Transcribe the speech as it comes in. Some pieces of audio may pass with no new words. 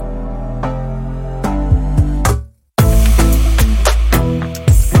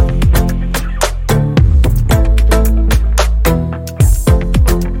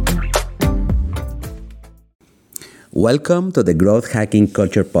Welcome to the Growth Hacking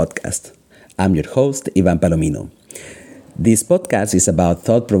Culture Podcast. I'm your host, Ivan Palomino. This podcast is about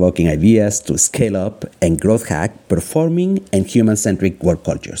thought-provoking ideas to scale up and growth hack performing and human-centric work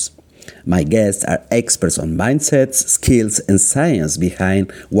cultures. My guests are experts on mindsets, skills, and science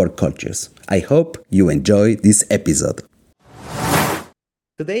behind work cultures. I hope you enjoy this episode.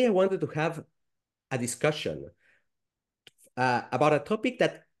 Today, I wanted to have a discussion about a topic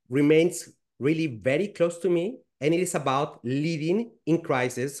that remains really very close to me, and it is about leading in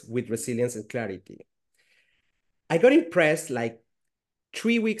crisis with resilience and clarity. I got impressed like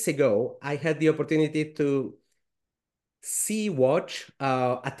 3 weeks ago. I had the opportunity to watch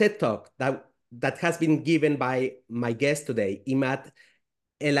a TED Talk that has been given by my guest today, Imad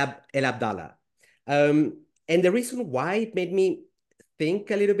Elabdala. And the reason why it made me think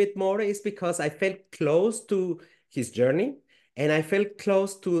a little bit more is because I felt close to his journey, and I felt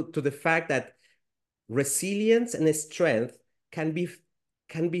close to the fact that resilience and strength can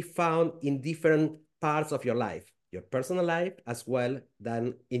be found in different parts of your life, your personal life as well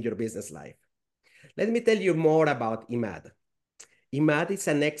than in your business life. Let me tell you more about Imad. Imad is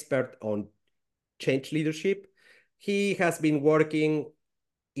an expert on change leadership. He has been working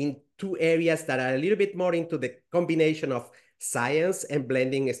in two areas that are a little bit more into the combination of science and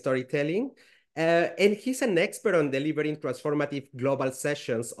blending storytelling. And he's an expert on delivering transformative global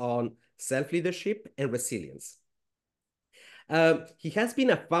sessions on self-leadership and resilience. He has been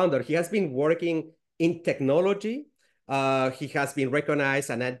a founder. He has been working in technology. He has been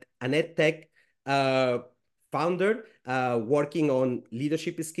recognized an EdTech founder, working on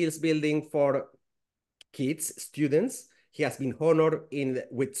leadership skills building for kids, students. He has been honored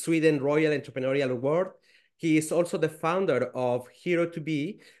with Sweden Royal Entrepreneurial Award. He is also the founder of Hero to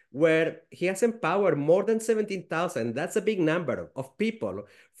Be, where he has empowered more than 17,000, that's a big number, of people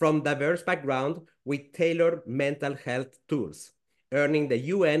from diverse backgrounds with tailored mental health tools, earning the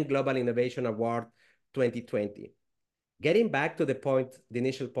UN Global Innovation Award 2020. Getting back to the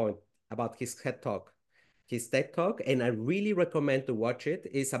initial point about his TED Talk, and I really recommend to watch it,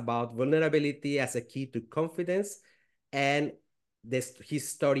 is about vulnerability as a key to confidence and his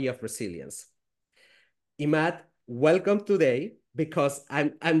story of resilience. Imad, welcome today, because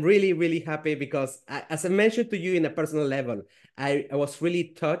I'm really, really happy because as I mentioned to you in a personal level, I was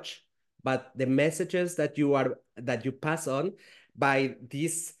really touched by the messages that you pass on by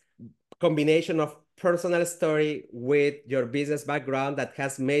this combination of personal story with your business background that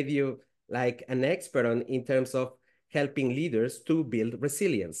has made you like an expert in terms of helping leaders to build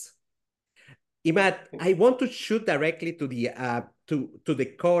resilience. Imad, I want to shoot directly to the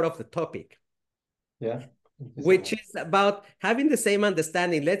core of the topic. Yeah. Which is about having the same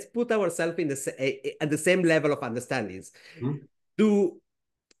understanding. Let's put ourselves at the same level of understandings. Mm-hmm. Do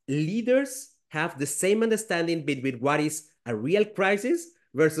leaders have the same understanding between what is a real crisis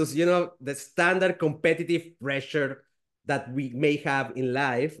versus, the standard competitive pressure that we may have in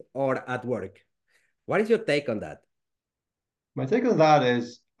life or at work? What is your take on that? My take on that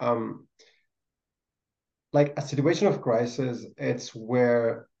is like a situation of crisis, it's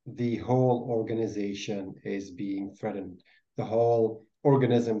where the whole organization is being threatened. The whole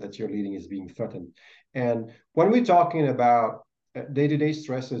organism that you're leading is being threatened. And when we're talking about day-to-day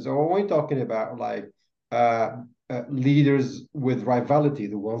stresses, or when we're talking about like leaders with rivalry,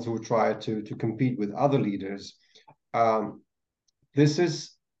 the ones who try to compete with other leaders, this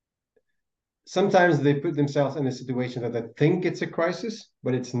is sometimes they put themselves in a situation that they think it's a crisis,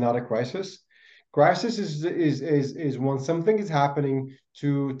 but it's not a crisis. Crisis is when something is happening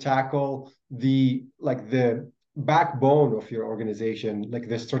to tackle the backbone of your organization, like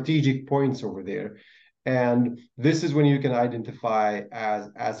the strategic points over there. And this is when you can identify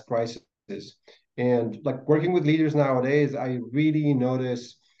as crisis. And like working with leaders nowadays, I really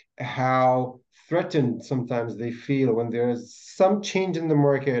notice how threatened sometimes they feel when there's some change in the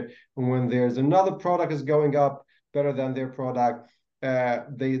market, and when there's another product is going up better than their product.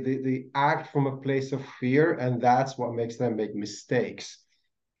 They act from a place of fear, and that's what makes them make mistakes.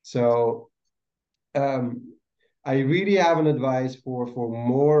 So I really have an advice for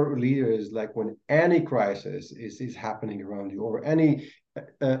more leaders, like when any crisis is happening around you, or any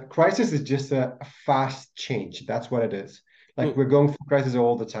crisis is just a fast change. That's what it is. Like we're going through crisis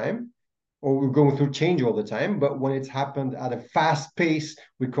all the time, or we're going through change all the time. But when it's happened at a fast pace,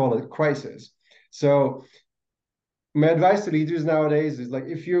 we call it crisis. So my advice to leaders nowadays is like,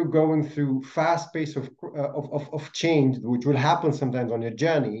 if you're going through fast pace of change, which will happen sometimes on your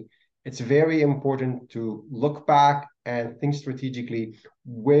journey, it's very important to look back and think strategically,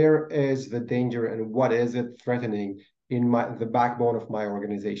 where is the danger and what is it threatening in the backbone of my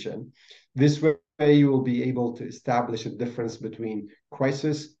organization. This way way you will be able to establish a difference between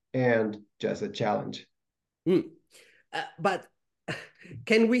crisis and just a challenge. Mm. But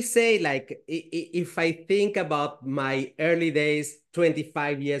can we say, like, if I think about my early days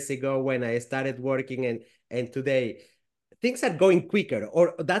 25 years ago when I started working, and today, things are going quicker,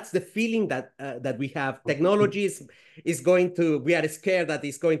 or that's the feeling that that we have. Technology is going to, we are scared that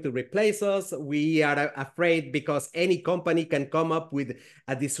it's going to replace us. We are afraid because any company can come up with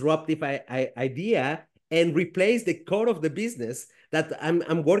a disruptive idea and replace the core of the business that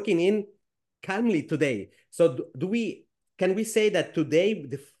I'm working in calmly today. So do we, can we say that today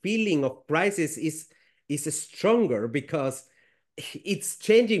the feeling of crisis is stronger because it's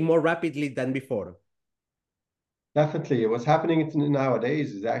changing more rapidly than before? Definitely. What's happening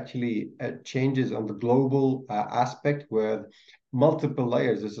nowadays is actually changes on the global aspect with multiple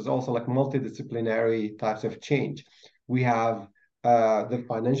layers. This is also like multidisciplinary types of change. We have the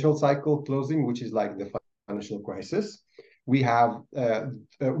financial cycle closing, which is like the financial crisis. We have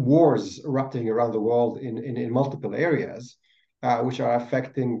wars erupting around the world in multiple areas, which are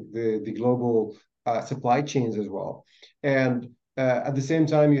affecting the global supply chains as well. And at the same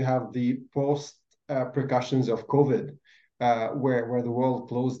time, you have the post precautions of COVID, where the world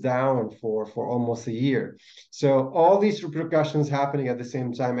closed down for almost a year. So all these repercussions happening at the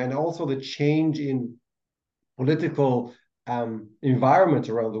same time, and also the change in political environment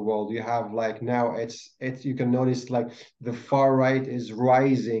around the world. You have like now it's you can notice like the far right is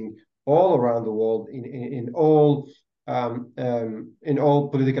rising all around the world in all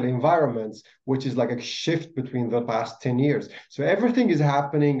political environments, which is like a shift between the past 10 years. So everything is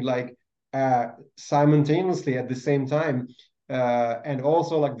happening like simultaneously at the same time. And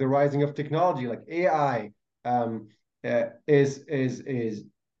also like the rising of technology, like AI, is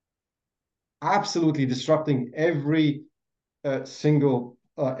absolutely disrupting every single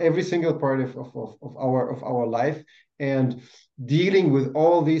part of our life, and dealing with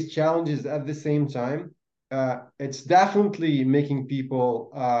all these challenges at the same time. It's definitely making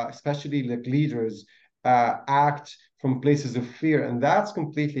people, especially like leaders, act from places of fear, and that's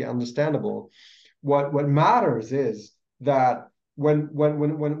completely understandable. What matters is that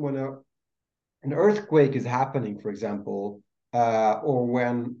an earthquake is happening, for example, or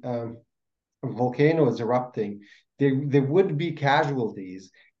when a volcano is erupting, there would be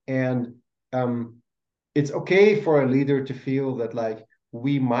casualties. And um, it's okay for a leader to feel that like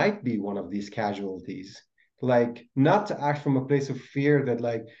we might be one of these casualties, like not to act from a place of fear that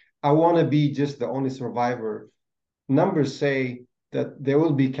like I want to be just the only survivor. Numbers say that there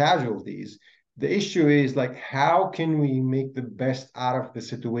will be casualties. The issue is like how can we make the best out of the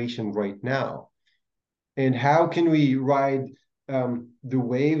situation right now, and how can we ride the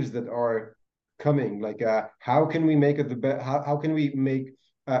waves that are coming, like how can we make it the best, how can we make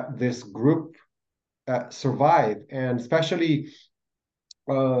this group survive. And especially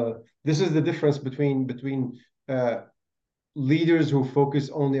uh, this is the difference between uh, leaders who focus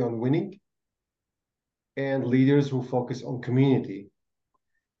only on winning and leaders who focus on community.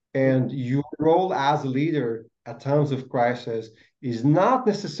 And your role as a leader at times of crisis is not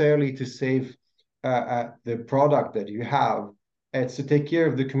necessarily to save the product that you have. It's to take care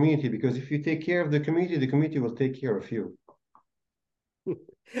of the community, because if you take care of the community will take care of you.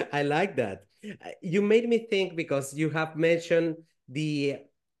 I like that. You made me think because you have mentioned the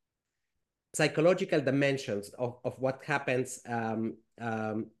psychological dimensions of what happens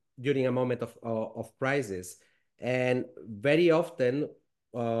during a moment of crisis. And very often,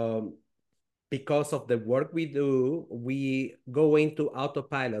 um, because of the work we do, we go into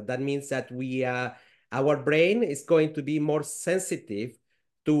autopilot. That means that our brain is going to be more sensitive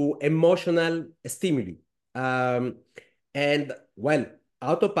to emotional stimuli. Um, and well,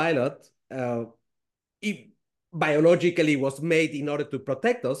 autopilot, it biologically was made in order to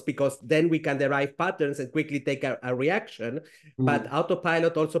protect us because then we can derive patterns and quickly take a reaction. But Mm.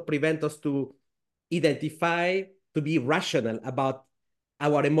 autopilot also prevent us to identify, to be rational about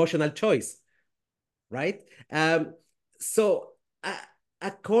our emotional choice, right? So,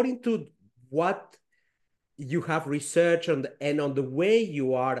 according to what you have researched on and on the way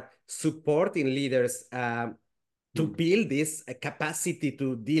you are supporting leaders to Mm. build this capacity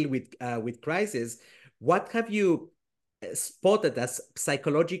to deal with crisis, what have you spotted as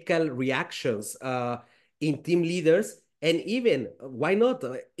psychological reactions in team leaders, and even why not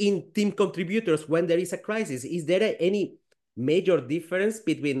in team contributors when there is a crisis? Is there any major difference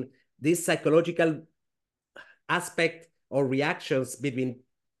between this psychological aspect or reactions between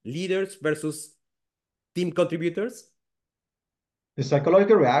leaders versus team contributors? The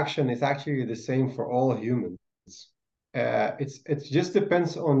psychological reaction is actually the same for all humans. It just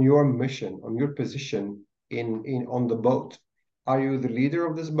depends on your mission, on your position in on the boat. Are you the leader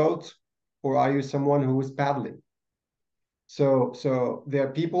of this boat, or are you someone who is paddling? So there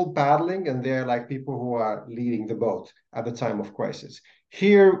are people paddling, and there are like people who are leading the boat at the time of crisis.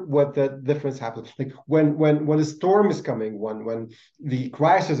 Here, what the difference happens, like when a storm is coming, when the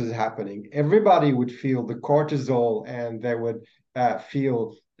crisis is happening, everybody would feel the cortisol, and they would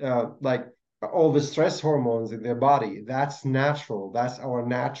feel like all the stress hormones in their body. That's natural. That's our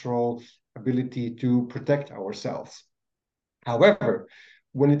natural ability to protect ourselves. However,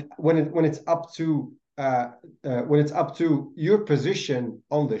 when it's up to when it's up to your position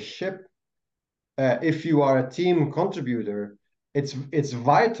on the ship, if you are a team contributor, it's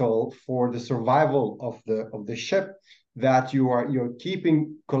vital for the survival of the ship that you're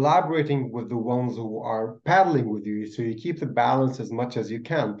keeping collaborating with the ones who are paddling with you, so you keep the balance as much as you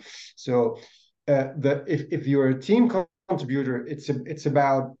can. So if you're a team contributor, it's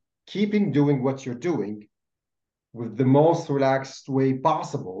about keeping doing what you're doing with the most relaxed way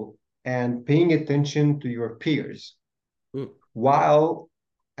possible and paying attention to your peers. Mm. While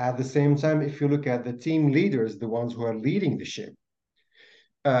at the same time, if you look at the team leaders, the ones who are leading the ship,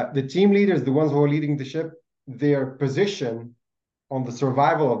 the team leaders, the ones who are leading the ship, their position on the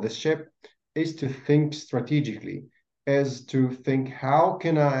survival of the ship is to think strategically, is to think, how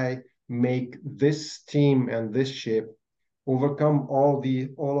can I make this team and this ship overcome all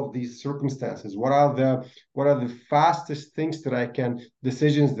of these circumstances? What are the fastest things that I can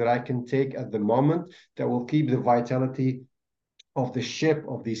decisions that I can take at the moment that will keep the vitality of the ship,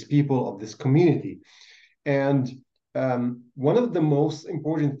 of these people, of this community? And one of the most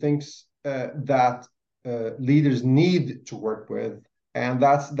important things that leaders need to work with, and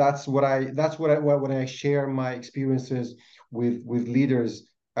when I share my experiences with leaders.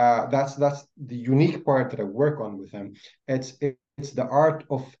 That's the unique part that I work on with them. It's the art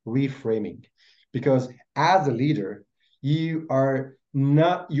of reframing, because as a leader, you are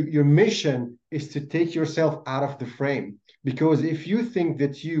not your mission is to take yourself out of the frame. Because if you think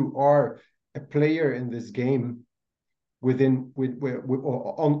that you are a player in this game on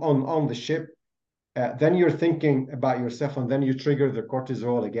the ship, then you're thinking about yourself, and then you trigger the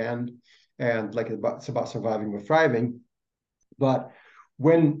cortisol again, and like it's about surviving or thriving. But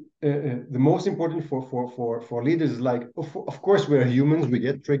when the most important for leaders is like, of course we're humans, we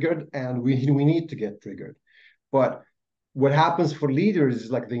get triggered, and we need to get triggered. But what happens for leaders is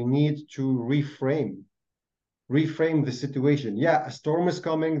like they need to reframe the situation. Yeah, a storm is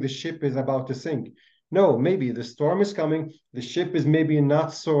coming, the ship is about to sink. No, maybe the storm is coming, the ship is maybe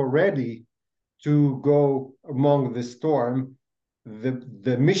not so ready to go among the storm.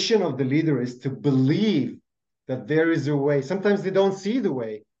 The mission of the leader is to believe that there is a way. Sometimes they don't see the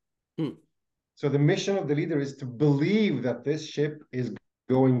way. Mm. So the mission of the leader is to believe that this ship is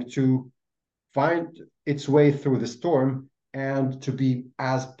going to find its way through the storm, and to be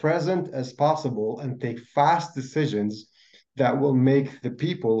as present as possible and take fast decisions that will make the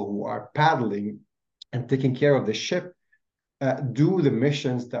people who are paddling and taking care of the ship do the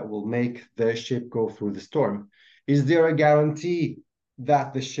missions that will make the ship go through the storm. Is there a guarantee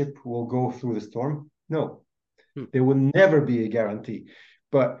that the ship will go through the storm? No, Mm. there will never be a guarantee.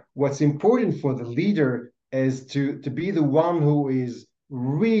 But what's important for the leader is to be the one who is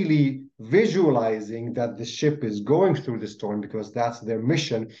really visualizing that the ship is going through the storm, because that's their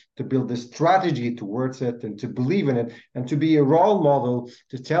mission, to build a strategy towards it and to believe in it, and to be a role model,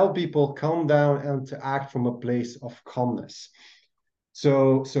 to tell people calm down and to act from a place of calmness.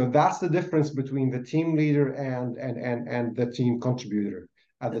 So that's the difference between the team leader and the team contributor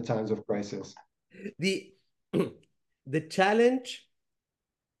at the times of crisis. The the challenge,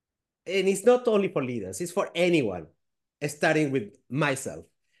 and it's not only for leaders, it's for anyone, starting with myself.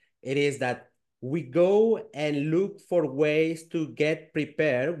 It is that we go and look for ways to get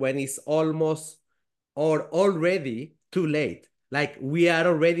prepared when it's almost or already too late. Like we are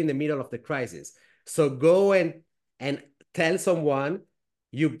already in the middle of the crisis. So go and tell someone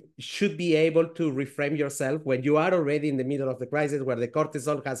you should be able to reframe yourself when you are already in the middle of the crisis, where the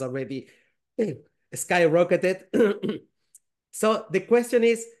cortisol has already skyrocketed. So the question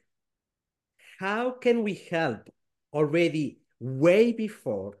is, how can we help already way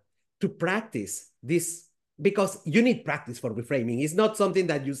before to practice this? Because you need practice for reframing. It's not something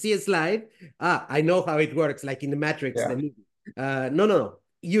that you see a slide. I know how it works, like in the Matrix, the Yeah, movie. No.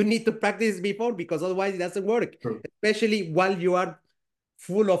 You need to practice before, because otherwise it doesn't work, true. especially while you are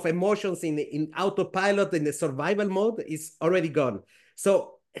full of emotions in autopilot in the survival mode. It's already gone.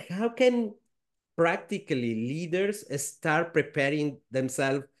 So how can practically leaders start preparing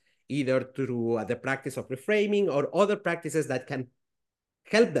themselves either through the practice of reframing or other practices that can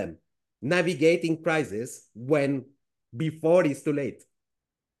help them navigating crisis when before it's too late.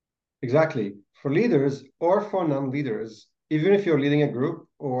 Exactly. For leaders or for non-leaders, even if you're leading a group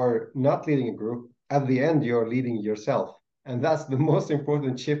or not leading a group, at the end, you're leading yourself. And that's the most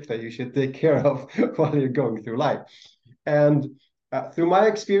important shift that you should take care of while you're going through life. And through my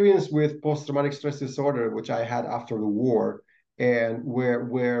experience with post-traumatic stress disorder, which I had after the war, and where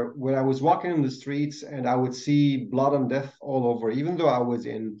I was walking in the streets and I would see blood and death all over, even though I was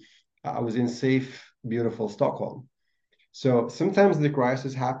in safe, beautiful Stockholm. So sometimes the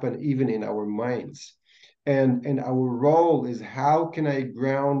crises happen even in our minds. And our role is how can I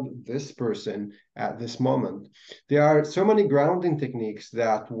ground this person at this moment? There are so many grounding techniques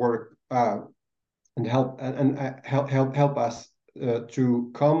that work and help us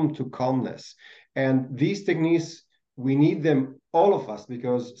to come to calmness. And these techniques, we need them, all of us,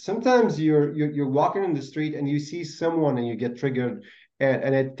 because sometimes you're walking in the street and you see someone and you get triggered,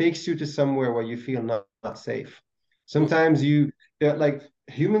 and it takes you to somewhere where you feel not safe. Sometimes like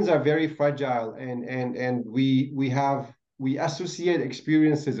humans are very fragile, and we associate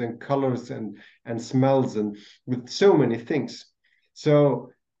experiences and colors and smells and with so many things. So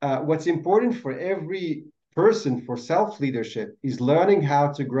what's important for every person for self-leadership is learning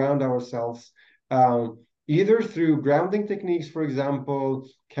how to ground ourselves, either through grounding techniques, for example,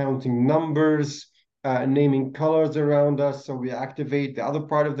 counting numbers, naming colors around us, so we activate the other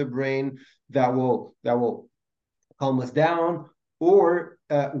part of the brain that will calm us down, or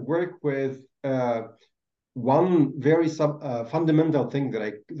work with one very fundamental thing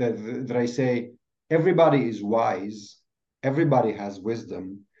that I say: everybody is wise, everybody has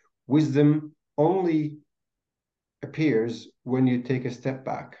wisdom. Wisdom only appears when you take a step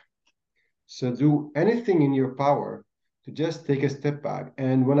back. So do anything in your power to just take a step back.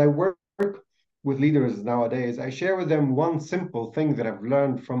 And when I work with leaders nowadays, I share with them one simple thing that I've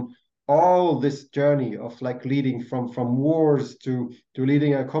learned from all this journey of like leading from wars to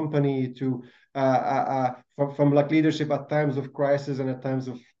leading a company to from like leadership at times of crisis and at times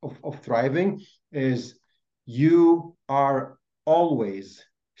of thriving, is you are always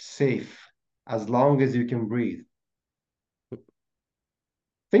safe as long as you can breathe.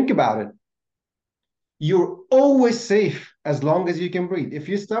 Think about it. You're always safe as long as you can breathe. If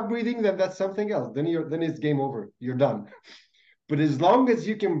you stop breathing, then that's something else. Then it's game over. You're done. But as long as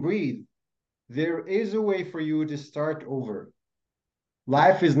you can breathe, there is a way for you to start over.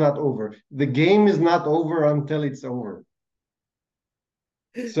 Life is not over. The game is not over until it's over.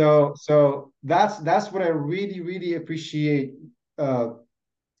 So that's what I really appreciate,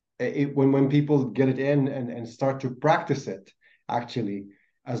 when people get it in and start to practice it, actually,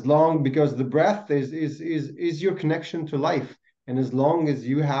 as long, because the breath is your connection to life. And as long as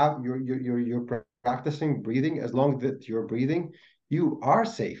you have you're practicing breathing, as long that you're breathing, you are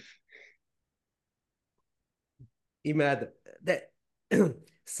safe. Imad, that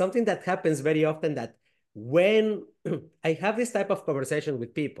something that happens very often, that when I have this type of conversation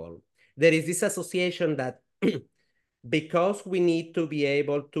with people, there is this association that because we need to be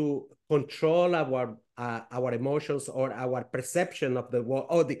able to control our emotions or our perception of the world,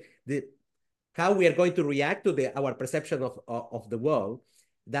 or the how we are going to react to our perception of the world,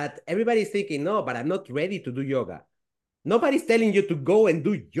 that everybody's thinking, no, but I'm not ready to do yoga. Nobody's telling you to go and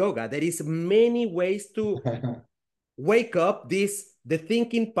do yoga. There is many ways to wake up the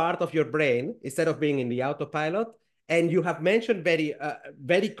thinking part of your brain instead of being in the autopilot. And you have mentioned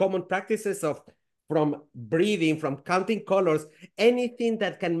very common practices of, from breathing, from counting colors, anything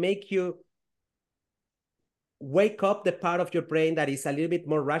that can make you wake up the part of your brain that is a little bit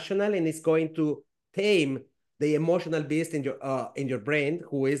more rational and is going to tame the emotional beast in your brain,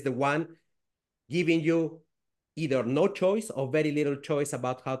 who is the one giving you either no choice or very little choice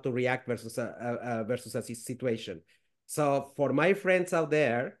about how to react versus a situation. So for my friends out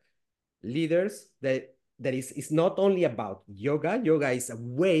there, leaders, that is not only about yoga. Yoga is a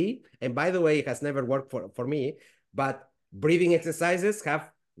way, and by the way, it has never worked for me, but breathing exercises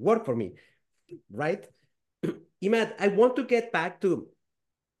have worked for me, right? Imad, I want to get back to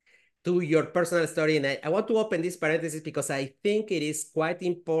your personal story, and I want to open this parenthesis because I think it is quite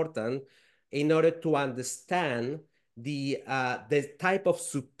important in order to understand the type of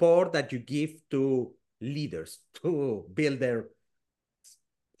support that you give to leaders to build their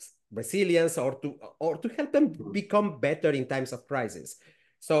resilience, or to help them become better in times of crisis.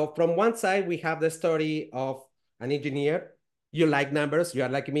 So from one side, we have the story of an engineer. You like numbers. You are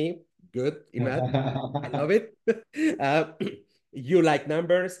like me. Good, Imad. I love it. uh, you like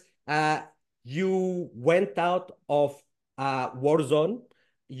numbers. You went out of a war zone.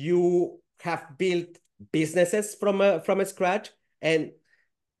 you have built businesses from scratch. And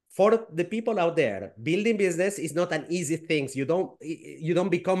for the people out there, building business is not an easy thing. You don't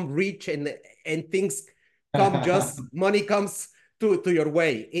become rich and things come, just money comes to your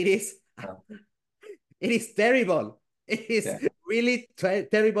way. It is terrible. It is Yeah. really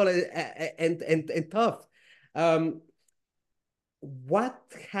terrible and tough. Um, what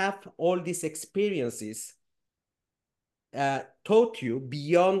have all these experiences taught you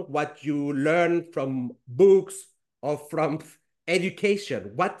beyond what you learn from books or from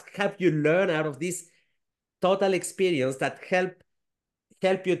education? What have you learned out of this total experience that help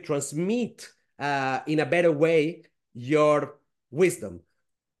you transmit in a better way your wisdom?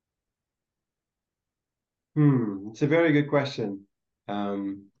 It's a very good question.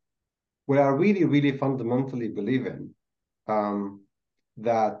 Um, what I really, really fundamentally believe in, um,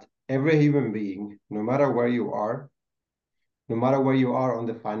 that every human being, no matter where you are on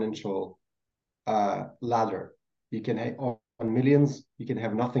the financial ladder, you can have on millions, you can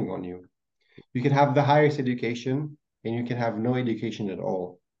have nothing on you. You can have the highest education, and you can have no education at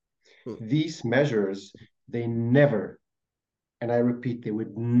all. Hmm. These measures, they never, and I repeat, they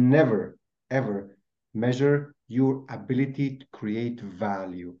would never, ever measure your ability to create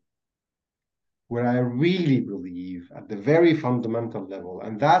value. Where I really believe at the very fundamental level,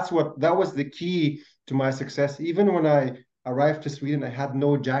 and that was the key to my success. Even when I arrived to Sweden, I had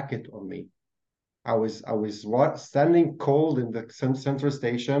no jacket on me. I was standing cold in the central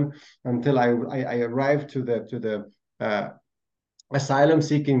station until I arrived to the asylum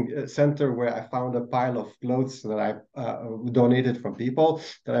seeking center, where I found a pile of clothes that I donated from people,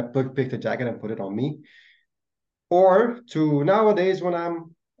 that I picked a jacket and put it on me. Or to nowadays, when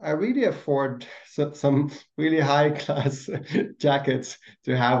I really afford some really high class jackets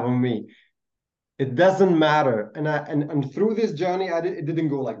to have on me. It doesn't matter. And through this journey, it didn't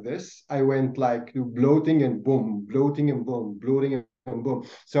go like this. I went like bloating and boom, bloating and boom, bloating and boom.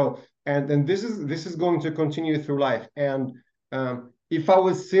 So and then this is going to continue through life. And if I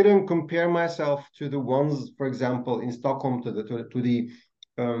would sit and compare myself to the ones, for example, in Stockholm, to the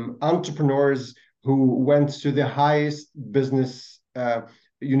entrepreneurs who went to the highest business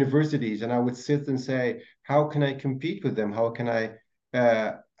universities, and I would sit and say, how can I compete with them? How can I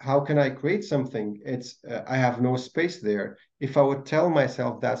create something? I have no space there. If I would tell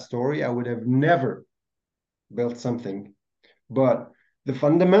myself that story, I would have never built something. But the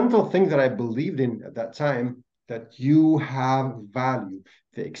fundamental thing that I believed in at that time, that you have value,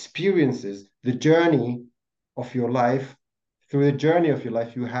 the experiences, the journey of your life, through the journey of your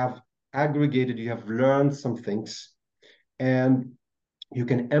life, you have aggregated, you have learned some things, and you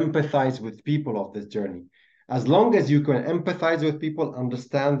can empathize with people of this journey. As long as you can empathize with people,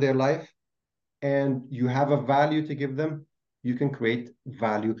 understand their life, and you have a value to give them, you can create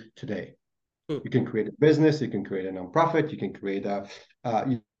value today. Hmm. You can create a business, you can create a nonprofit, you can create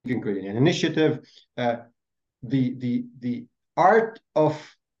an initiative. The art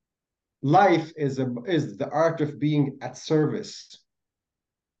of life is the art of being at service.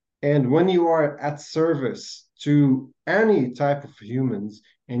 And when you are at service to any type of humans,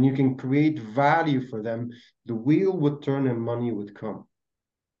 and you can create value for them, the wheel would turn and money would come.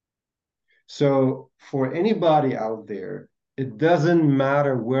 So for anybody out there, it doesn't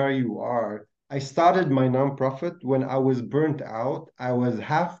matter where you are. I started my nonprofit when I was burnt out. I was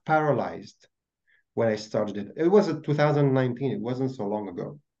half paralyzed when I started it. It was in 2019. It wasn't so long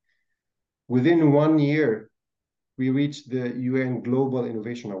ago. Within 1 year, we reached the UN Global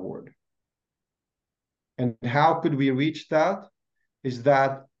Innovation Award. And how could we reach that? Is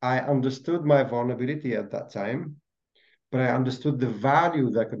that I understood my vulnerability at that time, but I understood the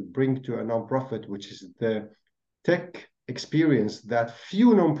value that I could bring to a nonprofit, which is the tech experience that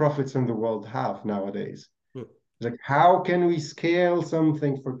few nonprofits in the world have nowadays. Hmm. Like, how can we scale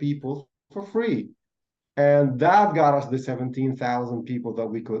something for people for free? And that got us the 17,000 people that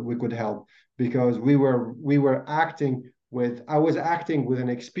we could help, because we were acting with I was acting with an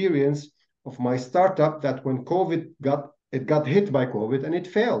experience of my startup that when COVID got hit by COVID and it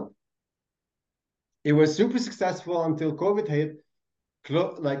failed. It was super successful until COVID hit,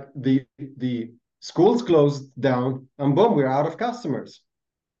 like the schools closed down, and boom, we're out of customers.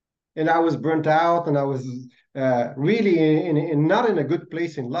 And I was burnt out, and I was really not in a good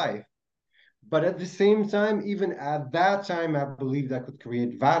place in life. But at the same time, even at that time, I believed I could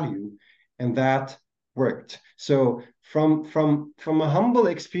create value, and that worked. So from a humble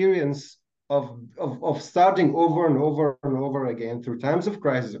experience of starting over and over and over again through times of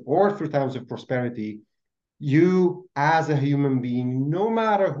crisis or through times of prosperity, you as a human being, no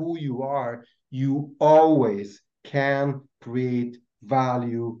matter who you are, you always can create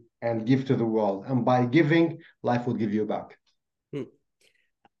value, and give to the world. And by giving, life will give you back. Hmm.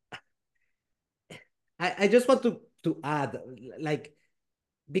 I just want to add, like,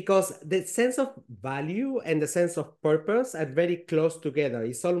 because the sense of value and the sense of purpose are very close together.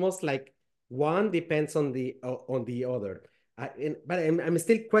 It's almost like one depends on the other. But I'm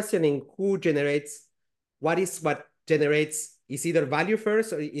still questioning who generates what generates is either value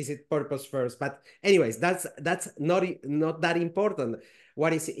first or is it purpose first. But anyways, that's not that important.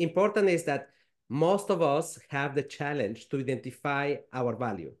 What is important is that most of us have the challenge to identify our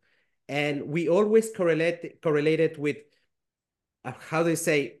value, and we always correlate it with how do you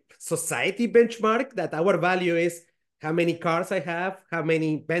say, society benchmark, that our value is how many cars I have, how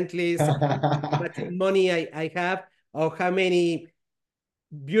many Bentleys, how much money I have, or how many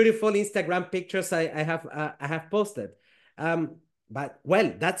beautiful Instagram pictures I have posted. Um, but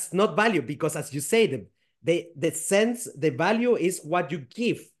well, that's not value, because as you say, the value is what you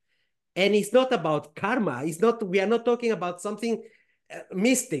give, and it's not about karma. It's not. We are not talking about something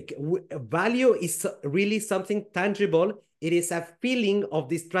mystic. Value is really something tangible. It is a feeling of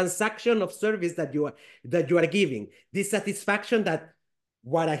this transaction of service that you are giving. This satisfaction that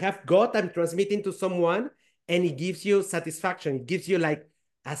what I have got, I'm transmitting to someone, and it gives you satisfaction. It gives you like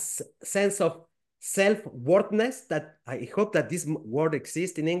a sense of self-worthness. That I hope that this word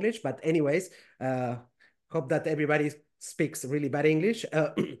exists in English. But anyways, hope that everybody speaks really bad English.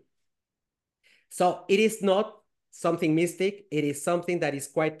 So it is not something mystic. It is something that is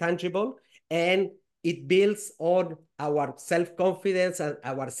quite tangible, and it builds on our self-confidence and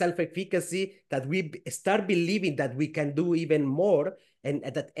our self-efficacy, that we start believing that we can do even more and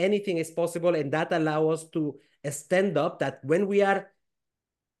that anything is possible. And that allows us to stand up, that when we are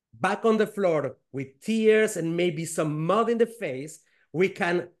back on the floor with tears and maybe some mud in the face, we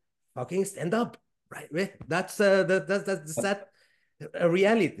can fucking stand up, right? That's that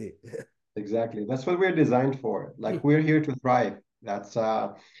reality. Exactly. That's what we're designed for. Like we're here to thrive.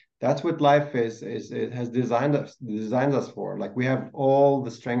 That's what life is it has designed us for. Like we have all the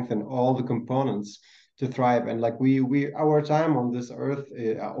strength and all the components to thrive. And like we our time on this earth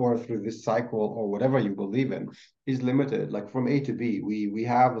or through this cycle or whatever you believe in is limited. Like from A to B, we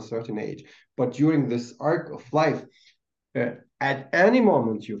have a certain age. But during this arc of life, uh, at any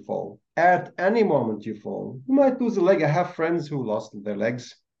moment you fall, at any moment you fall, you might lose a leg. I have friends who lost their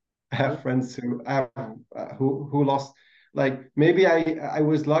legs. I have friends who have who lost. Like maybe I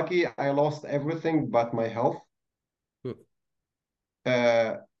was lucky. I lost everything but my health.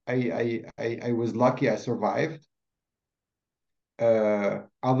 Uh, I was lucky. I survived.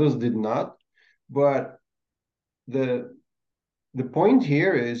 Others did not. But the the point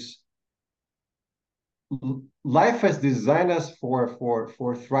here is life has designed us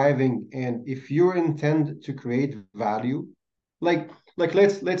for thriving, and if you intend to create value, like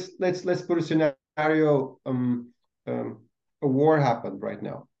let's put a scenario. A war happened right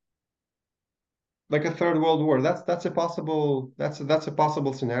now, like a third world war. That's a possible that's a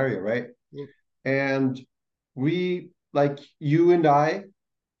possible scenario, right? And we, like you and I,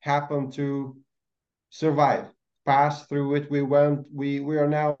 happen to survive, pass through it. We are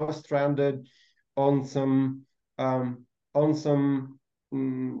now stranded on some um, on some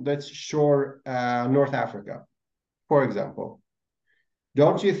let's shore North Africa, for example.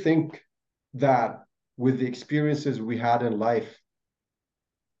 Don't you think that with the experiences we had in life,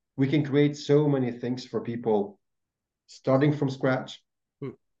 we can create so many things for people starting from scratch?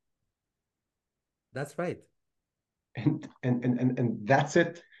 That's right. And that's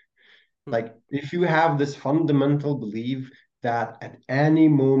it. Like if you have this fundamental belief that at any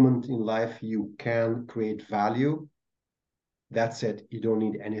moment in life you can create value, that's it. You don't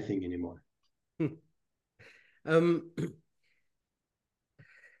need anything anymore. Um,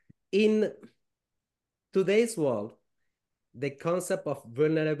 in today's world, the concept of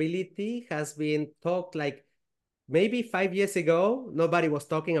vulnerability has been talked like maybe 5 years ago. Nobody was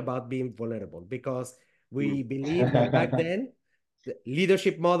talking about being vulnerable, because we believe that back then the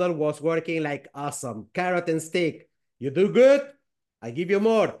leadership model was working like awesome carrot and stick. You do good, I give you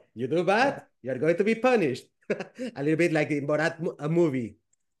more. You do bad, you're going to be punished. A little bit like in Borat a movie.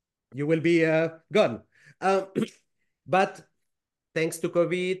 You will be gone. Um, but thanks to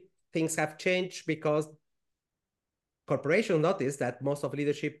COVID, things have changed, because corporations noticed that most of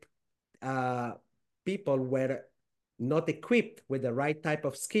leadership uh, people were not equipped with the right type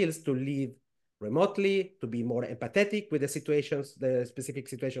of skills to lead remotely, to be more empathetic with the situations, the specific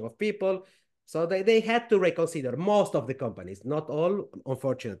situation of people. So they had to reconsider, most of the companies, not all,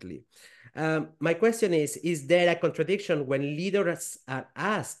 unfortunately. My question is there a contradiction when leaders are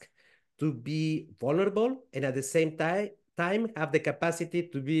asked to be vulnerable and at the same time have the capacity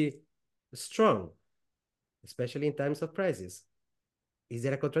to be strong, especially in times of crisis. Is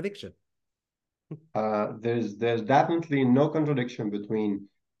there a contradiction? There's definitely no contradiction between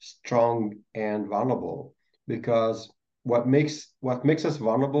strong and vulnerable, because what makes us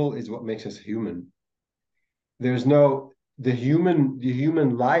vulnerable is what makes us human. There's no the human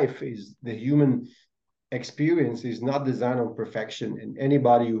life is the human experience is not designed on perfection, and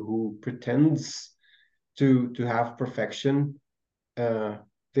anybody who pretends to have perfection, uh,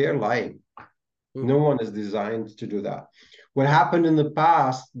 they're lying. No Mhm. one is designed to do that. What happened in the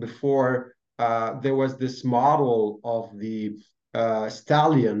past, before there was this model of the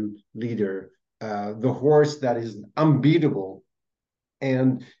stallion leader, the horse that is unbeatable, and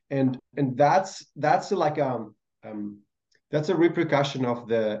that's like um, that's a repercussion of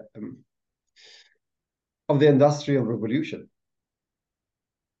the industrial revolution.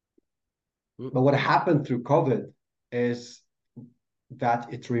 But Mhm. what happened through COVID is that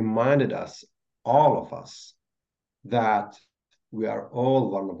it reminded us, all of us, that we are all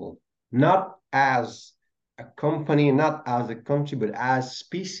vulnerable, not as a company, not as a country, but as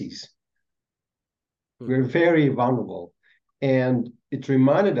species. We're Mhm. very vulnerable. And it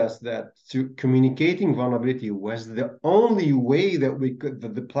reminded us that communicating vulnerability was the only way that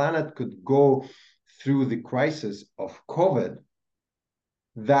the planet could go through the crisis of COVID.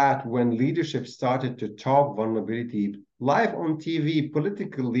 That when leadership started to talk vulnerability live on TV,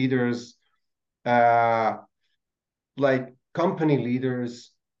 political leaders, uh, like company leaders,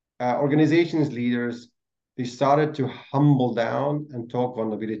 organizations leaders, they started to humble down and talk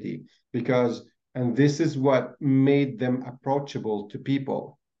vulnerability, because, and this is what made them approachable to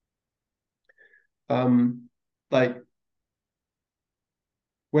people. Um, like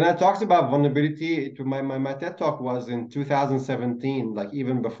when I talked about vulnerability, my TED talk was in 2017, like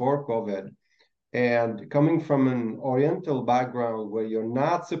even before COVID. And coming from an Oriental background where you're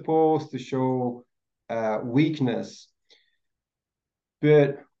not supposed to show weakness,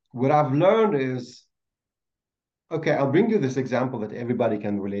 but what I've learned is, okay, I'll bring you this example that everybody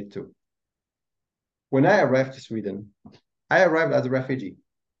can relate to. When I arrived to Sweden, I arrived as a refugee.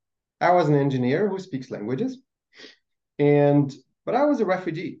 I was an engineer who speaks languages, and but I was a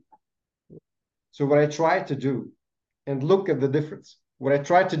refugee. So what I tried to do, and look at the difference, what I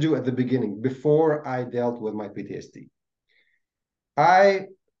tried to do at the beginning, before I dealt with my PTSD, I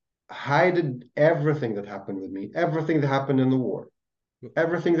hid everything that happened with me, everything that happened in the war,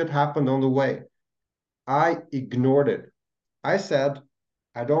 everything that happened on the way. I ignored it. I said,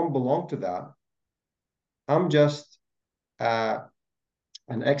 I don't belong to that. I'm just uh,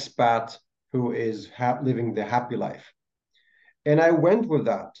 an expat who is living the happy life. And I went with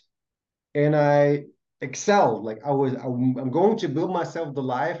that, and I excelled. Like I'm going to build myself the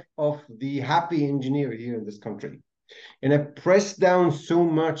life of the happy engineer here in this country. And I pressed down so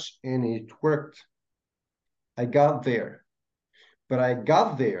much, and it worked. I got there, but I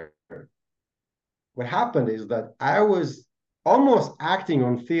got there. What happened is that I was almost acting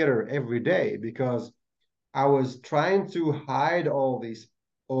on theater every day, because I was trying to hide all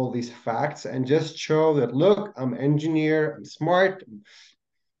these facts and just show that, look, I'm an engineer, I'm smart,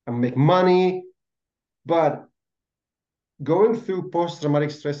 I make money. But going through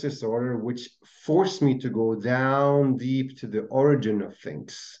post-traumatic stress disorder, which forced me to go down deep to the origin of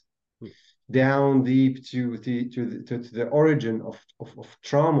things, down deep to the origin of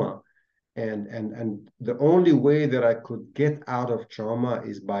trauma. And the only way that I could get out of trauma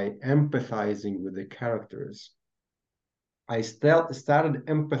is by empathizing with the characters. I still started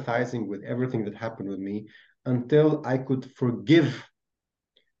empathizing with everything that happened with me, until I could forgive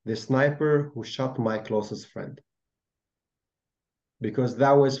the sniper who shot my closest friend, because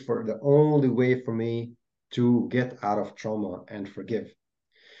that was for the only way for me to get out of trauma and forgive.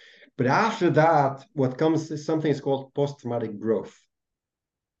 But after that, what comes is something is called post-traumatic growth.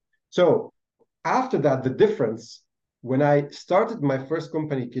 So after that, the difference, when I started my first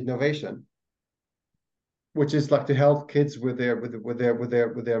company, Kidnovation, which is like to help kids with their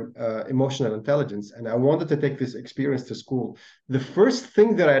emotional intelligence, and I wanted to take this experience to school. The first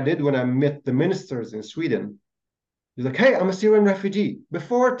thing that I did when I met the ministers in Sweden, he's like, hey, I'm a Syrian refugee.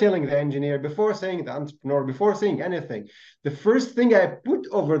 Before telling the engineer, before saying the entrepreneur, before saying anything, the first thing I put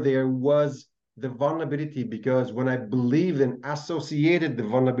over there was the vulnerability, because when I believed and associated the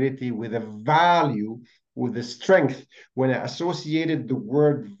vulnerability with a value, with the strength, when I associated the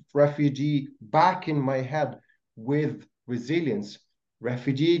word refugee back in my head with resilience,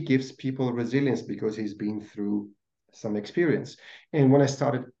 refugee gives people resilience because he's been through some experience. And when I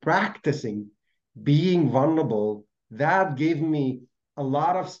started practicing being vulnerable, that gave me a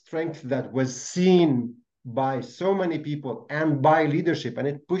lot of strength that was seen by so many people and by leadership, and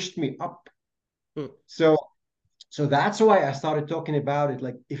it pushed me up. Hmm. So so that's why I started talking about it.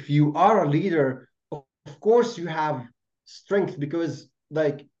 Like, if you are a leader, of course you have strength, because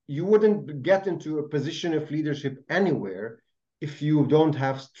like you wouldn't get into a position of leadership anywhere if you don't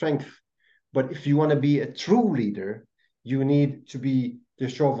have strength. But if you want to be a true leader, you need to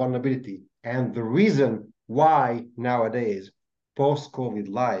show vulnerability. And the reason why nowadays, post-COVID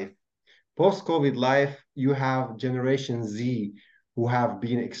life, you have Generation Z who have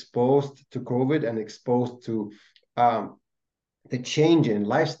been exposed to COVID and exposed to um, the change in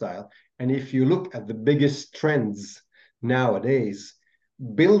lifestyle. And if you look at the biggest trends nowadays,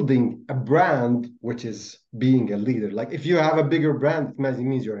 building a brand, which is being a leader. Like, if you have a bigger brand, it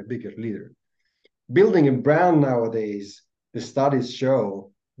means you're a bigger leader. Building a brand nowadays, the studies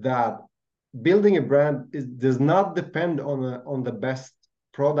show that building a brand does not depend on the best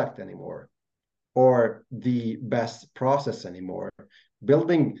product anymore or the best process anymore.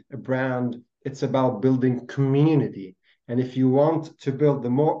 Building a brand, it's about building community. And if you want to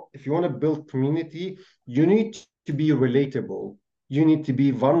build community, you need to be relatable. You need to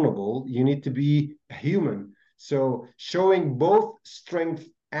be vulnerable. You need to be a human. So showing both strength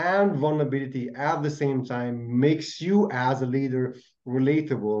and vulnerability at the same time makes you as a leader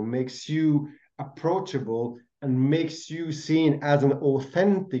relatable, makes you approachable, and makes you seen as an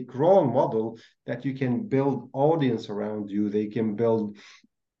authentic role model that you can build audience around you. You can build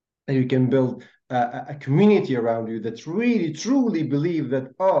a community around you that really truly believe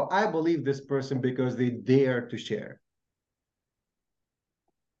that, oh, I believe this person because they dare to share.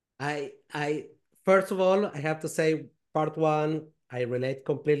 I first of all, I have to say, part one, I relate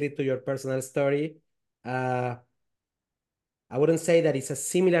completely to your personal story. Uh, I wouldn't say that it's a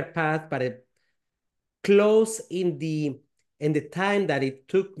similar path, but close in the time that it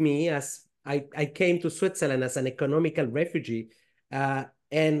took me, as I came to Switzerland as an economical refugee.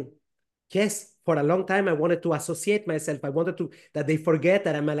 And yes, for a long time I wanted to associate myself. I wanted to that they forget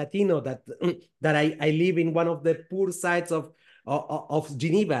that I'm a Latino, that that I live in one of the poor sides of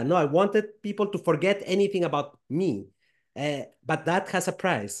Geneva. No, I wanted people to forget anything about me. But that has a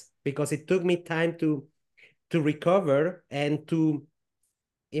price, because it took me time to recover and to,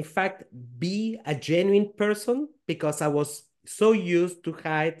 in fact, be a genuine person, because I was so used to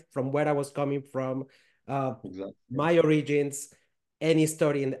hide from where I was coming from, uh, Exactly. my origins, any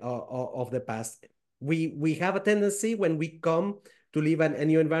story of the past. We have a tendency when we come to live a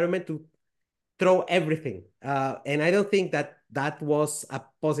new environment to throw everything, and I don't think that that was a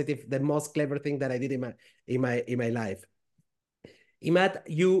positive, the most clever thing that I did in my life. Imad,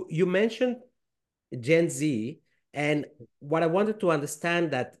 you mentioned Gen Z, and what I wanted to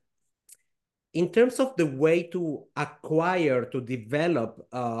understand that in terms of the way to acquire, to develop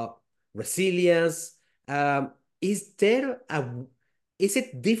resilience, is there a, is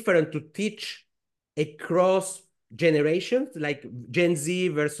it different to teach across generations, like Gen Z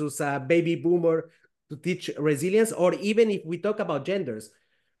versus a baby boomer, to teach resilience? Or even if we talk about genders,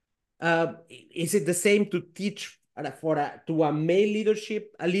 is it the same to teach to a male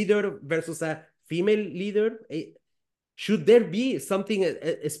leadership, a leader versus a female leader? Should there be something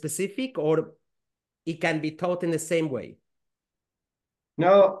specific, or it can be taught in the same way?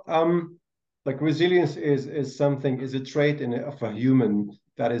 No, like resilience is a trait of a human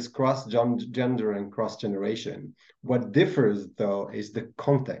that is cross gender and cross generation. What differs though is the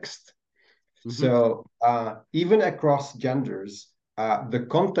context. Mhm. So even across genders, the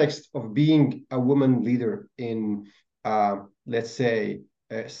context of being a woman leader in, let's say,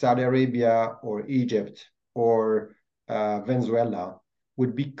 Saudi Arabia or Egypt or Venezuela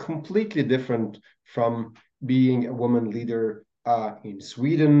would be completely different from being a woman leader in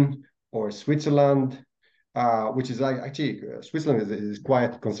Sweden or Switzerland, which is actually Switzerland is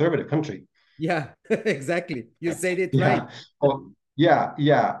quite a conservative country. Yeah, exactly. You said it right. Yeah. Oh,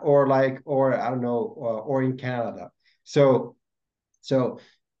 yeah. Or I don't know, or in Canada. So, so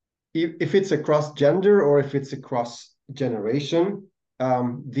if it's across gender or if it's across generation,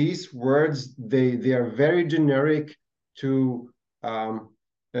 these words they are very generic to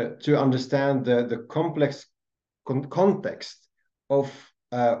to understand the complex context of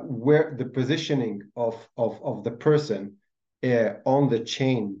where the positioning of the person on the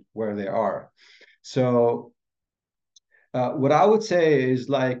chain where they are. So what I would say is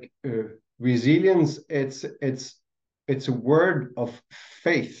like resilience. It's a word of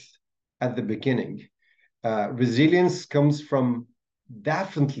faith at the beginning. Resilience comes from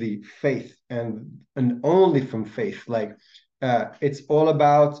definitely faith and only from faith. Like it's all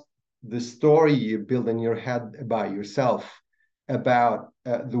about the story you build in your head about yourself, about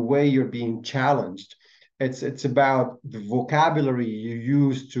the way you're being challenged, It's about the vocabulary you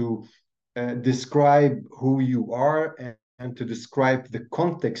use to describe who you are and to describe the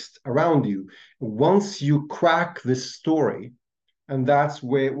context around you. Once you crack this story, and that's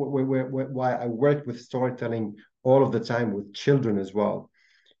why I work with storytelling all of the time with children as well.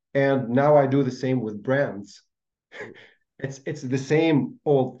 And now I do the same with brands. It's the same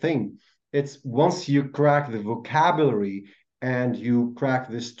old thing. It's once you crack the vocabulary and you crack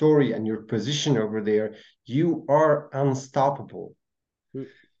the story and your position over there, you are unstoppable. Mm,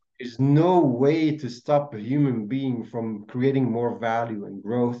 There's no way to stop a human being from creating more value and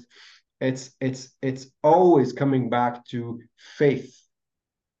growth. It's always coming back to faith.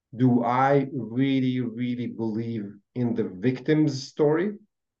 Do I really, really believe in the victim's story?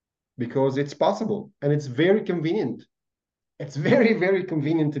 Because it's possible and it's very convenient. It's very, very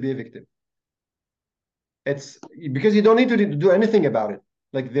convenient to be a victim. It's because you don't need to do anything about it.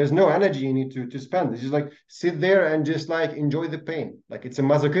 Like there's no energy you need to spend. It's just like sit there and just like enjoy the pain. Like it's a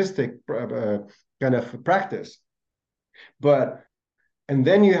masochistic kind of practice. But and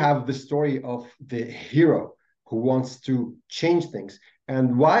then you have the story of the hero who wants to change things.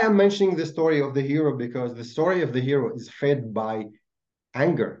 And why I'm mentioning the story of the hero, because the story of the hero is fed by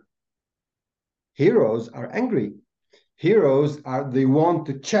anger. Heroes are angry. Heroes are, they want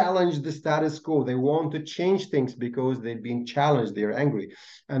to challenge the status quo. They want to change things because they've been challenged. They're angry.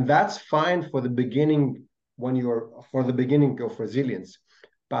 And that's fine for the beginning, when you're for the beginning of resilience.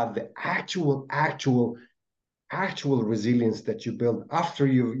 But the actual resilience that you build after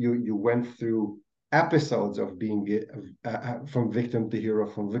you went through episodes of being from victim to hero,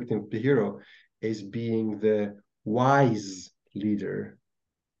 from victim to hero, is being the wise leader,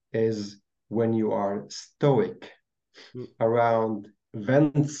 is when you are stoic mm, around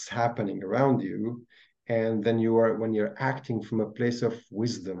events happening around you, and then you are, when you're acting from a place of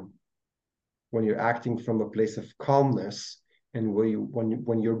wisdom, when you're acting from a place of calmness, and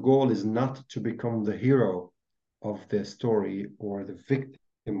when your goal is not to become the hero of the story or the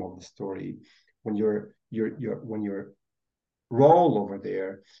victim of the story, when your role over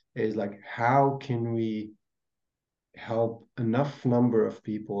there is like, how can we help enough number of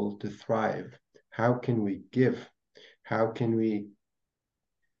people to thrive? How can we give? How can we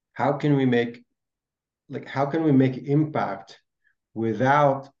how can we make how can we make impact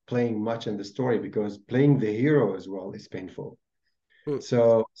without playing much in the story, because playing the hero as well is painful. mm,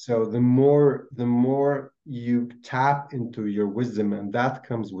 So the more you tap into your wisdom, and that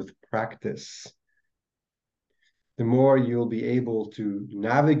comes with practice, the more you'll be able to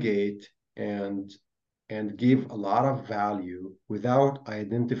navigate and give a lot of value without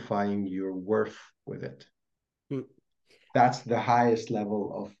identifying your worth with it. mm. That's the highest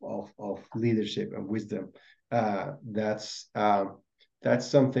level of leadership and wisdom. That's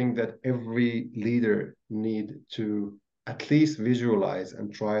something that every leader need to at least visualize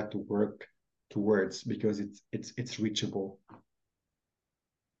and try to work towards, because it's reachable.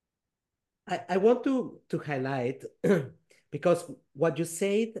 I want to highlight because what you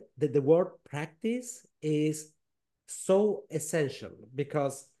said, that the word practice is so essential,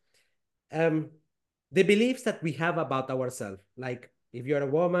 because um, the beliefs that we have about ourselves, like if you're a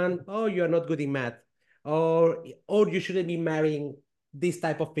woman, oh, you're not good in math, or you shouldn't be marrying this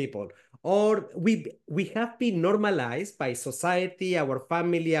type of people, or we have been normalized by society, our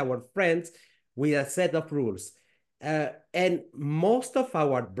family, our friends, with a set of rules. And most of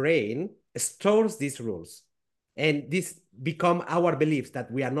our brain stores these rules, and this become our beliefs that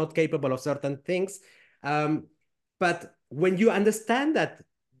we are not capable of certain things. Um, but when you understand that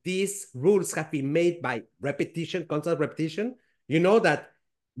these rules have been made by repetition, constant repetition, you know that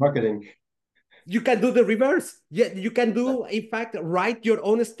Marketing. you can do the reverse. Yeah, you can do, in fact, write your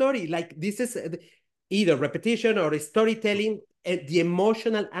own story. Like this is either repetition or storytelling, and the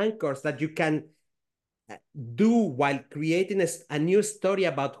emotional anchors that you can do while creating a new story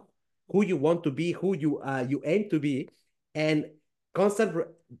about who you want to be, who you aim to be, and constant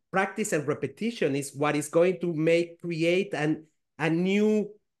practice and repetition is what is going to create a new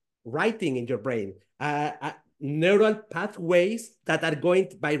writing in your brain. Neural pathways that are going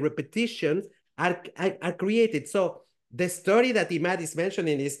by repetition are created. So the story that Imad is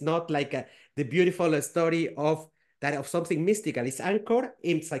mentioning is not like the beautiful story of that of something mystical. It's anchored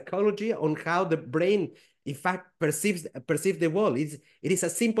in psychology on how the brain, in fact, perceives the world. It is a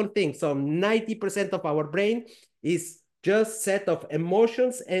simple thing. So 90% of our brain is just set of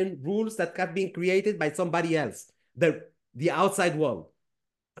emotions and rules that have been created by somebody else, the outside world.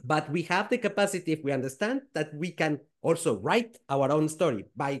 But we have the capacity, if we understand, that we can also write our own story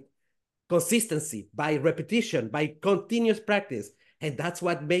by consistency, by repetition, by continuous practice. And that's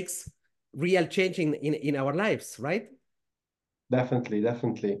what makes real change in our lives, right? Definitely,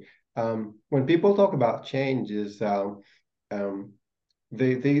 definitely. When people talk about change, um,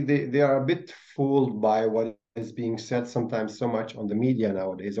 they are a bit fooled by what is being said sometimes so much on the media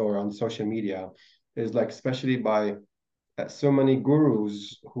nowadays or on social media. Is like especially by so many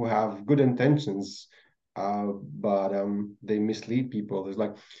gurus who have good intentions, but they mislead people. It's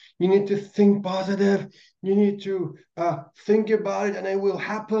like you need to think positive, you need to think about it, and it will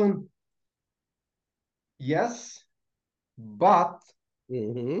happen. Yes, but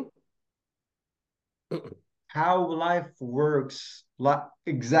Mm-hmm. how life works,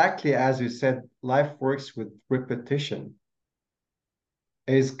 exactly as you said, life works with repetition.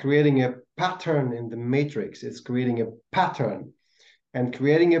 Is creating a pattern in the matrix. It's creating a pattern. And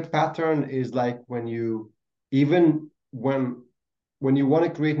creating a pattern is like when you, even when you want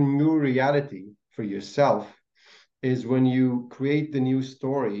to create a new reality for yourself, is when you create the new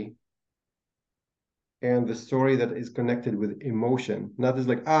story, and the story that is connected with emotion. Not just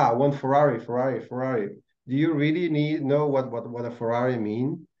like, I want Ferrari, Ferrari, Ferrari. Do you really need know what a Ferrari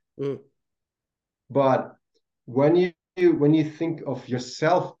mean? Mm. But when you think of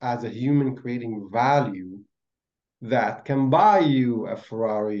yourself as a human creating value that can buy you a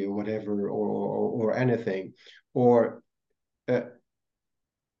Ferrari or whatever, or anything, or uh,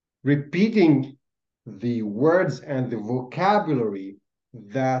 repeating the words and the vocabulary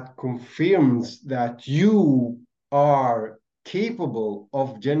that confirms that you are capable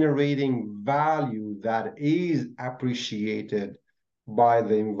of generating value that is appreciated by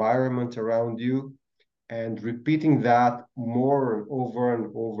the environment around you, and repeating that more and over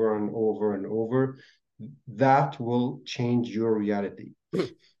and over and over and over, that will change your reality.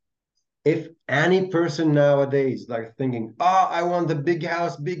 If any person nowadays like thinking, oh, I want the big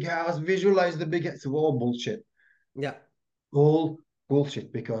house, visualize the big house, it's all bullshit. Yeah. All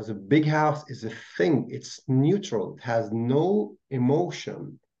bullshit, because a big house is a thing. It's neutral. It has no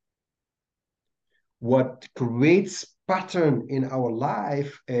emotion. What creates pattern in our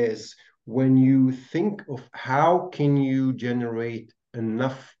life is when you think of how can you generate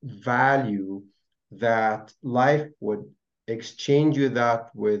enough value that life would exchange you that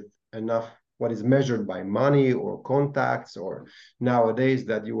with enough, what is measured by money or contacts, or nowadays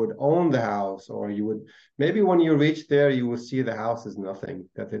that you would own the house, or you would, maybe when you reach there you will see the house is nothing,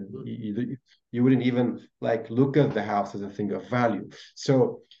 that you wouldn't even like look at the house as a thing of value.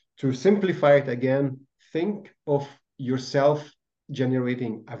 So to simplify it again, think of yourself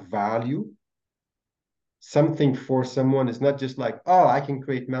generating a value, something for someone. Is not just like, oh, I can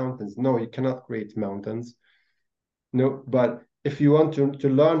create mountains. No, you cannot create mountains. No, but if you want to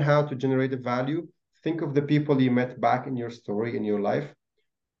learn how to generate a value, think of the people you met back in your story, in your life,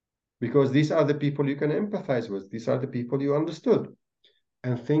 because these are the people you can empathize with. These are the people you understood.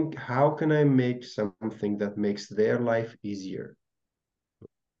 And think, how can I make something that makes their life easier?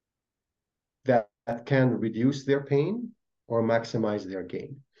 That can reduce their pain or maximize their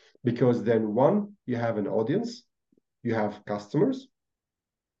gain. Because then, one, you have an audience, you have customers,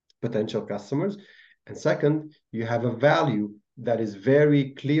 potential customers. And second, you have a value that is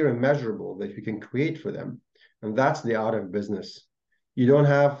very clear and measurable that you can create for them. And that's the art of business. You don't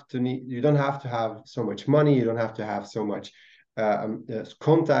have to have so much money, you don't have to have so much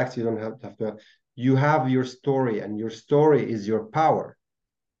contacts, you don't have to, you have your story, and your story is your power.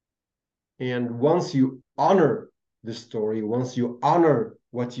 And once you honor the story, once you honor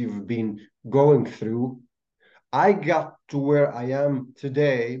what you've been going through, I got to where I am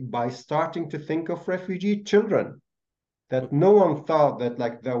today by starting to think of refugee children that no one thought that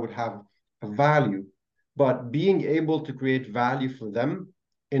like that would have a value, but being able to create value for them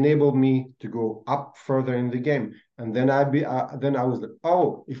enabled me to go up further in the game. And then I was like,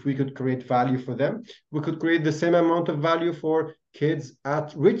 oh, if we could create value for them, we could create the same amount of value for kids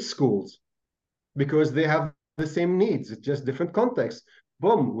at rich schools, because they have the same needs, it's just different contexts.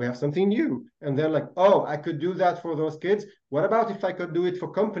 Boom, we have something new. And they're like, oh, I could do that for those kids. What about if I could do it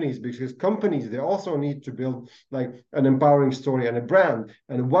for companies? Because companies, they also need to build like an empowering story and a brand.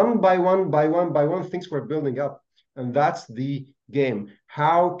 And one by one, things were building up. And that's the game.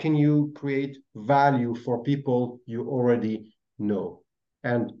 How can you create value for people you already know?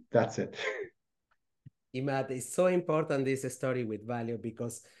 And that's it. Imad, it's so important this story with value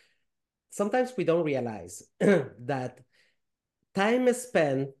because sometimes we don't realize that time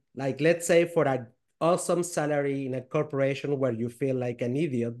spent, like let's say for an awesome salary in a corporation where you feel like an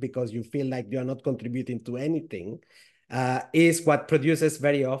idiot because you feel like you're not contributing to anything, is what produces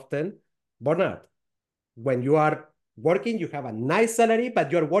very often burnout. When you are working, you have a nice salary,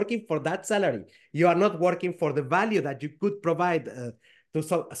 but you're working for that salary. You are not working for the value that you could provide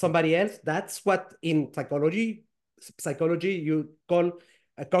to somebody else. That's what in psychology you call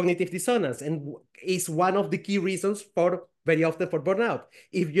a cognitive dissonance, and is one of the key reasons for very often for burnout.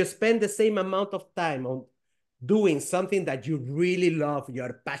 If you spend the same amount of time on doing something that you really love,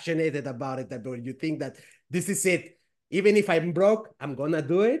 you're passionate about it, or you think that this is it, even if I'm broke, I'm gonna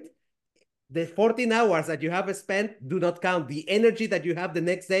do it. The 14 hours that you have spent do not count. The energy that you have the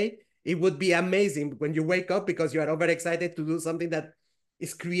next day, it would be amazing when you wake up because you are overexcited to do something that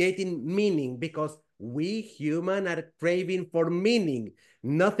is creating meaning, because we human are craving for meaning,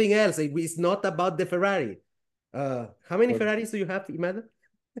 nothing else. It's not about the Ferrari. How many Ferraris do you have, Imad?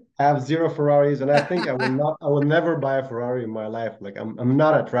 I have zero Ferraris, and I think I will never buy a Ferrari in my life. Like I'm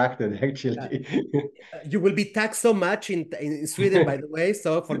not attracted Uh, actually. you will be taxed so much in Sweden, by the way,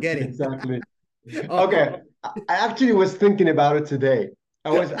 so forget it. Exactly. Oh. Okay. I actually was thinking about it today. I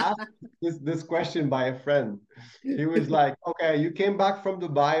was asked this question by a friend. He was like, okay, you came back from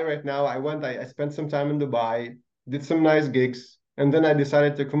Dubai right now. I spent some time in Dubai, did some nice gigs, and then I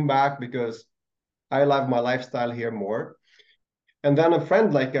decided to come back because I love my lifestyle here more. And then a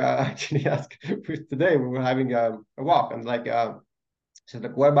friend like actually asked today, we were having a walk, and like said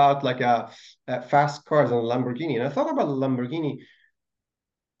like, what about like fast cars and a Lamborghini? And I thought about a Lamborghini.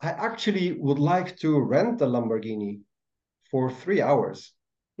 I actually would like to rent a Lamborghini for 3 hours.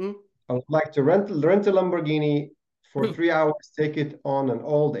 Hmm? I would like to rent a Lamborghini for 3 hours, take it on an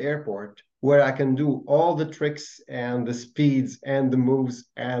old airport where I can do all the tricks and the speeds and the moves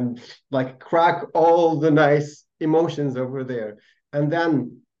and like crack all the nice emotions over there, and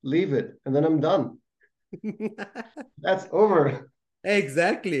then leave it, and then I'm done. That's over.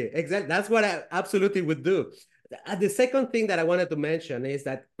 Exactly, exactly. That's what I absolutely would do. The second thing that I wanted to mention is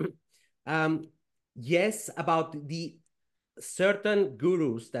that, um, yes, about the certain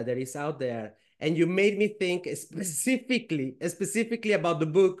gurus that there is out there, and you made me think specifically about the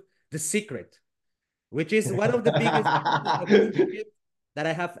book The Secret, which is one of the biggest pieces of bullshit that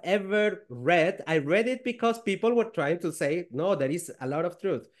I have ever read. I read it because people were trying to say, no, there is a lot of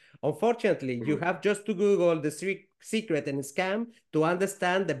truth. Unfortunately, you have just to Google the secret and scam to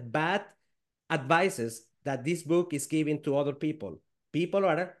understand the bad advices that this book is giving to other people. People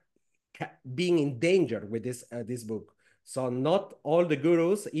are being in danger with this book. So not all the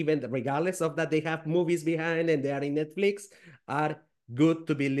gurus, even regardless of that they have movies behind and they are in Netflix, are good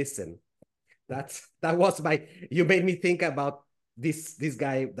to be listened. That was my. You made me think about this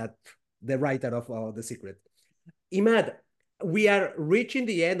guy, that the writer of The Secret. Imad, we are reaching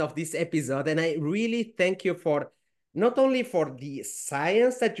the end of this episode, and I really thank you for not only for the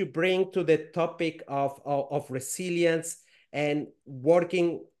science that you bring to the topic of resilience and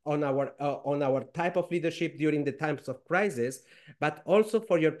working on our type of leadership during the times of crisis, but also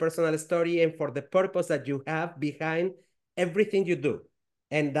for your personal story and for the purpose that you have behind everything you do.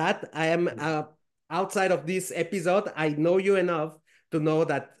 And that I am outside of this episode, I know you enough to know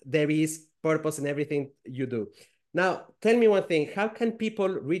that there is purpose in everything you do. Now, tell me one thing. How can people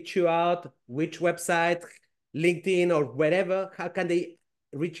reach you out? Which website, LinkedIn, or wherever? How can they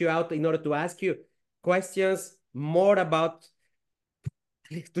reach you out in order to ask you questions more about,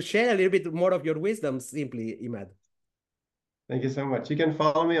 to share a little bit more of your wisdom, simply, Imad? Thank you so much. You can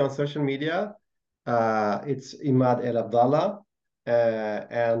follow me on social media. It's Imad Elabdala,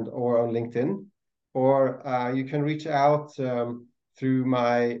 and or on LinkedIn, or you can reach out through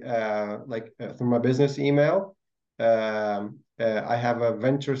my through my business email. I have a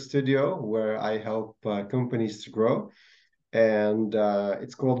venture studio where I help companies to grow, and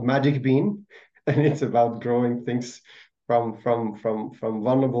it's called Magic Bean, and it's about growing things from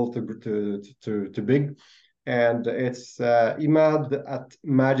vulnerable to big. And it's Imad at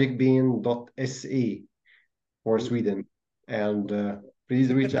magicbean.se for Sweden. And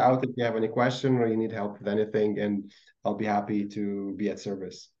please reach out if you have any question or you need help with anything, and I'll be happy to be at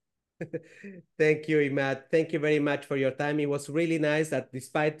service. Thank you, Imad. Thank you very much for your time. It was really nice that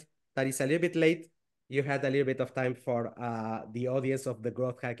despite that it's a little bit late, you had a little bit of time for the audience of the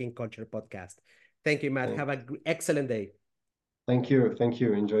Growth Hacking Culture podcast. Thank you, Imad. Have an excellent day. Thank you. Thank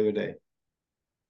you. Enjoy your day.